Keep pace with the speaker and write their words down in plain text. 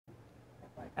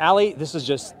Allie, this is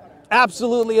just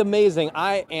absolutely amazing.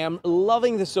 I am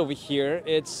loving this over here.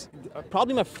 It's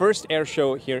probably my first air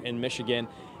show here in Michigan,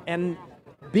 and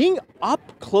being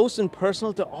up close and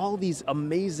personal to all these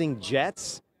amazing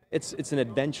jets, it's an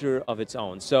adventure of its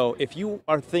own. So if you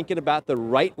are thinking about the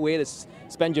right way to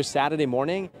spend your Saturday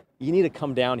morning, you need to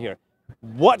come down here.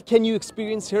 What can you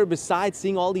experience here besides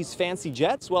seeing all these fancy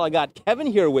jets? Well, I got Kevin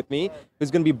here with me,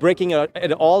 who's going to be breaking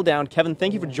it all down. Kevin,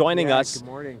 thank you for joining us. Good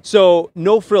morning. So,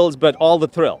 no frills, but all the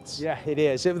thrills. Yeah, it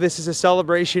is. This is a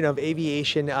celebration of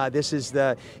aviation. This is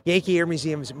the Yankee Air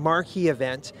Museum's marquee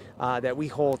event that we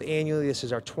hold annually. This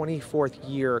is our 24th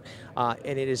year,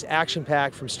 and it is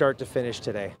action-packed from start to finish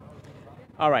today.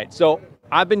 All right, so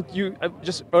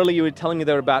just earlier you were telling me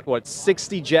there are about, what,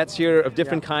 60 jets here of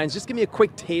different kinds. Just give me a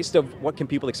quick taste of what can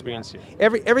people experience here.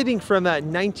 Everything from a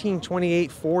 1928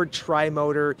 Ford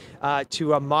Tri-Motor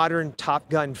to a modern Top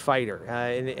Gun fighter.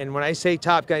 And when I say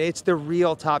Top Gun, it's the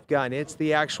real Top Gun. It's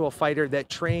the actual fighter that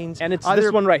trains. And it's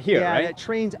this one right here, right? Yeah, that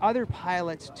trains other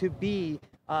pilots to be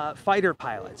fighter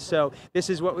pilots. So this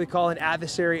is what we call an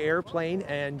adversary airplane,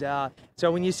 and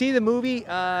so when you see the movie,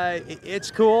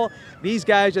 it's cool. These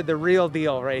guys are the real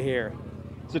deal right here.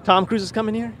 So Tom Cruise is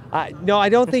coming here? No, I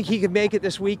don't think he could make it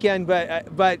this weekend,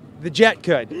 but the jet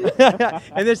could.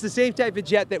 And it's the same type of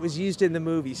jet that was used in the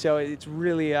movie, so it's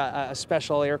really a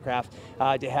special aircraft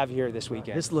to have here this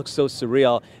weekend. This looks so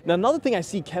surreal. Now, another thing I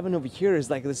see, Kevin, over here is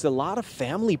like there's a lot of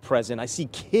family present. I see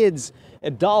kids,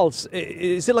 adults.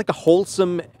 Is it like a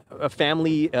wholesome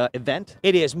family event?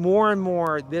 It is. More and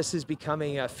more, this is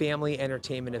becoming a family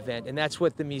entertainment event, and that's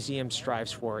what the museum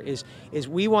strives for, is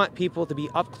we want people to be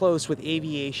up close with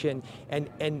aviation,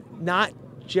 and not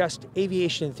just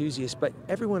aviation enthusiasts, but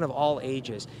everyone of all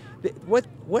ages.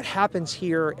 What happens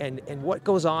here and what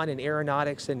goes on in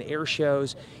aeronautics and air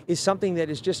shows is something that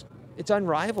is just, it's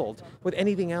unrivaled with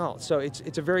anything else. So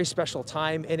it's a very special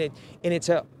time, and it's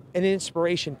an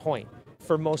inspiration point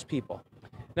for most people.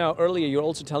 Now, earlier you were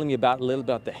also telling me a little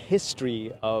about the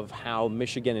history of how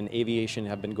Michigan and aviation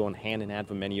have been going hand in hand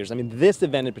for many years. I mean, this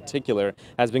event in particular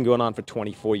has been going on for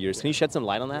 24 years. Can you shed some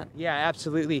light on that? Yeah,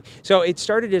 absolutely. So it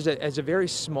started as a very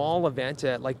small event,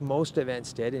 like most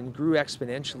events did, and grew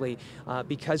exponentially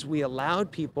because we allowed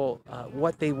people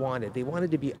what they wanted. They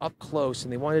wanted to be up close,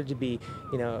 and they wanted to be,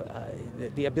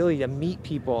 the ability to meet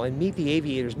people and meet the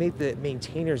aviators, meet the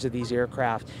maintainers of these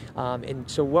aircraft. And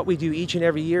so what we do each and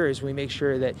every year is we make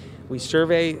sure that we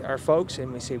survey our folks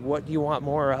and we say, what do you want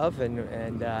more of, and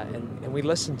we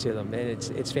listen to them, and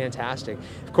it's fantastic.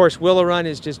 Of course, Willow Run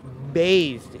is just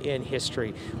bathed in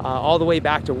history, all the way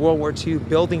back to World War II,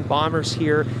 building bombers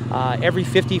here. Every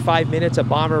 55 minutes, a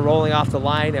bomber rolling off the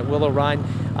line at Willow Run,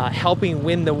 helping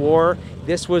win the war.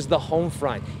 This was the home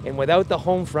front, and without the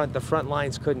home front, the front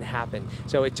lines couldn't happen.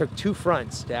 So it took two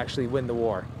fronts to actually win the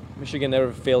war. Michigan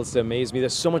never fails to amaze me.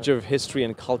 There's so much of history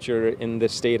and culture in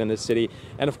this state and this city.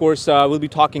 And of course, we'll be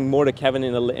talking more to Kevin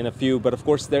in a few, but of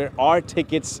course there are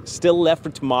tickets still left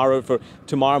for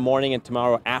tomorrow morning and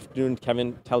tomorrow afternoon.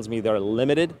 Kevin tells me they're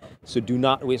limited, so do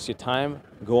not waste your time.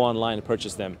 Go online and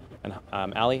purchase them. And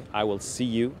Allie, I will see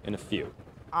you in a few.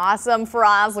 Awesome,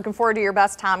 Faraz. Looking forward to your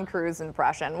best Tom Cruise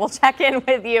impression. We'll check in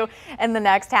with you in the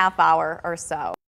next half hour or so.